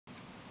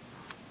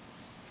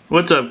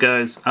What's up,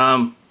 guys?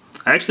 I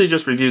actually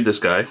just reviewed this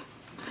guy,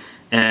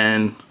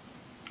 and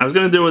I was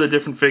going to do it with a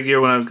different figure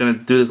when I was going to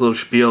do this little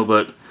spiel,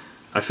 but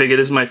I figured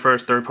this is my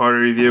first third-party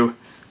review,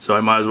 so I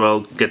might as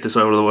well get this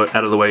out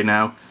of the way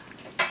now.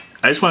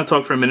 I just want to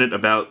talk for a minute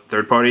about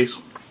third parties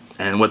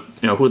and what,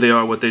 who they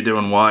are, what they do,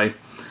 and why,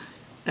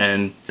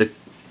 and the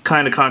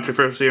kind of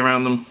controversy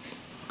around them.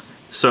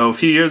 So a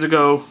few years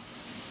ago,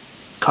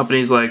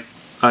 companies like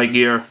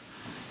iGear,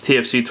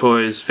 TFC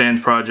Toys,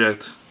 Fans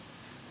Project,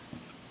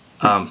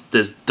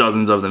 there's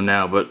dozens of them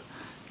now, but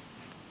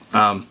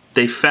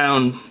they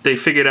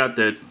figured out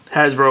that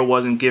Hasbro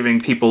wasn't giving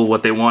people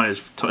what they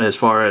wanted as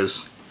far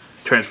as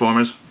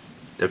Transformers.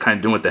 They're kind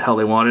of doing what the hell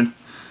they wanted,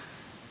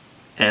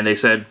 and they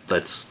said,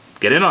 let's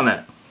get in on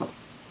that.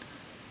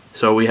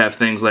 So we have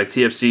things like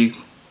TFC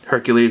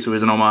Hercules, who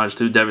is an homage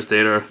to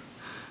Devastator.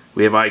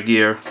 We have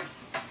iGear,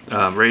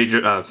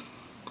 Rager,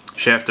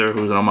 Shafter,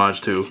 who is an homage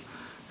to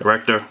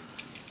Erector.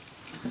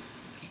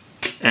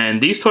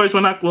 And these toys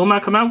will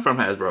not come out from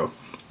Hasbro.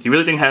 You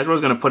really think Hasbro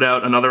is going to put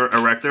out another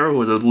Erector,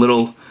 who is a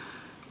little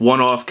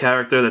one-off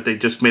character that they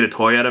just made a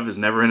toy out of, is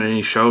never in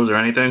any shows or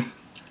anything?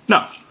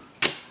 No.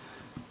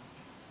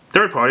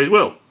 Third parties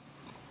will.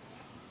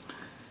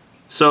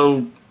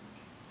 So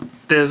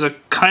there's a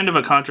kind of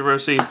a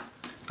controversy.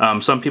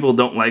 Some people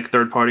don't like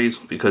third parties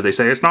because they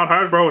say it's not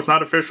Hasbro, it's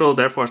not official,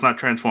 therefore it's not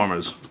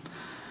Transformers.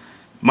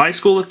 My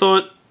school of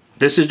thought,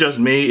 this is just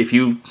me. If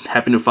you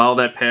happen to follow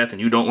that path and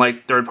you don't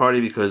like third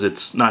party because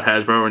it's not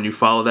Hasbro and you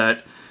follow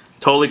that,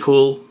 totally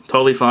cool,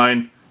 totally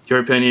fine. Your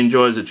opinion,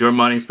 yours, it's your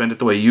money, spend it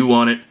the way you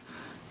want it,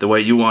 the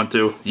way you want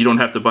to. You don't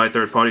have to buy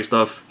third party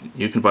stuff.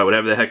 You can buy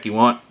whatever the heck you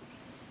want.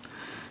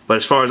 But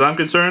as far as I'm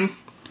concerned,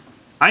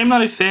 I am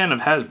not a fan of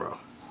Hasbro.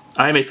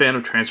 I am a fan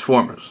of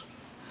Transformers.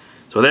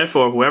 So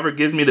therefore, whoever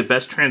gives me the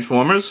best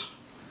Transformers,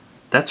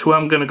 that's who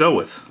I'm going to go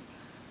with.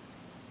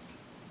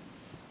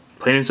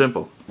 Plain and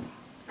simple.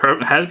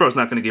 Hasbro's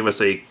not going to give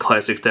us a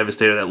Classics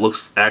Devastator that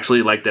looks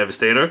actually like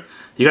Devastator.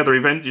 You got the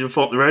Revenge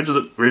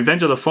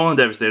of the Fallen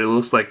Devastator that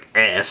looks like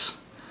ass.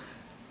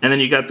 And then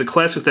you got the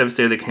Classics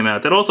Devastator that came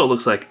out that also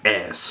looks like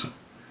ass.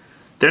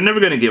 They're never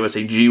going to give us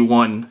a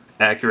G1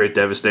 accurate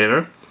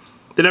Devastator.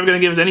 They're never going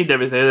to give us any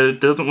Devastator that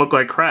doesn't look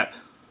like crap.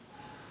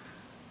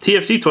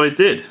 TFC Toys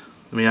did.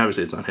 I mean,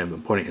 obviously it's not him,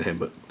 I'm pointing at him,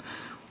 but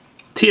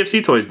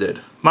TFC Toys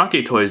did.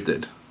 Mankey Toys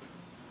did.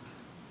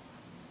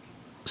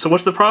 So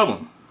what's the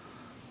problem?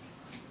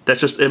 That's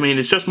just, I mean,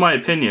 it's just my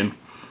opinion.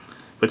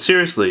 But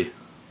seriously,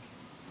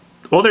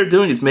 all they're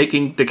doing is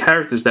making the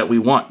characters that we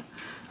want.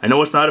 I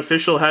know it's not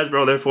official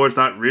Hasbro, therefore it's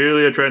not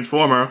really a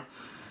Transformer,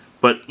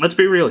 but let's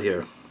be real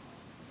here.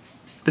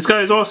 This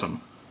guy is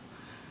awesome.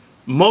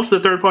 Most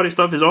of the third-party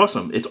stuff is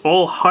awesome. It's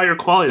all higher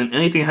quality than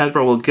anything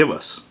Hasbro will give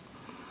us.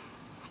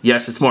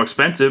 Yes, it's more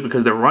expensive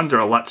because their runs are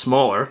a lot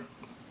smaller,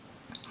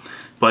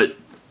 but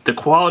the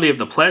quality of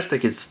the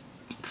plastic is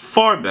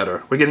far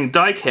better. We're getting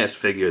die-cast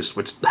figures,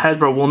 which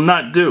Hasbro will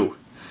not do,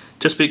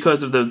 just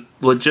because of the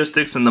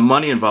logistics and the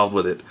money involved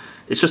with it.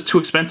 It's just too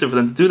expensive for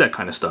them to do that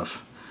kind of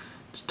stuff.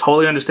 It's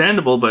totally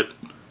understandable, but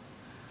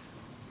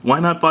why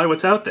not buy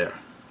what's out there?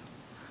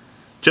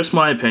 Just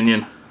my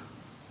opinion.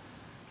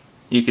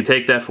 You can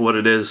take that for what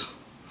it is.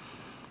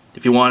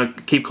 If you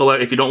want to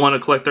if you don't want to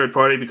collect third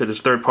party because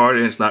it's third party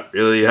and it's not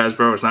really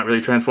Hasbro, it's not really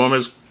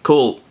Transformers,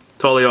 cool,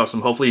 totally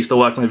awesome. Hopefully you still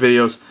watch my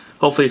videos.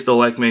 Hopefully you still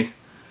like me.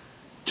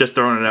 Just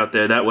throwing it out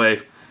there. That way,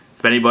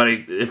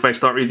 if I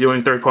start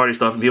reviewing third party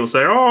stuff and people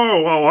say,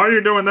 oh, well, why are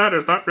you doing that?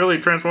 It's not really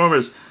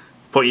Transformers.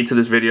 Point you to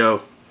this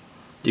video.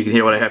 You can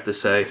hear what I have to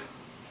say.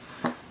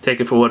 Take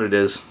it for what it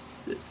is.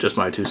 Just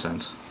my 2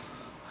 cents.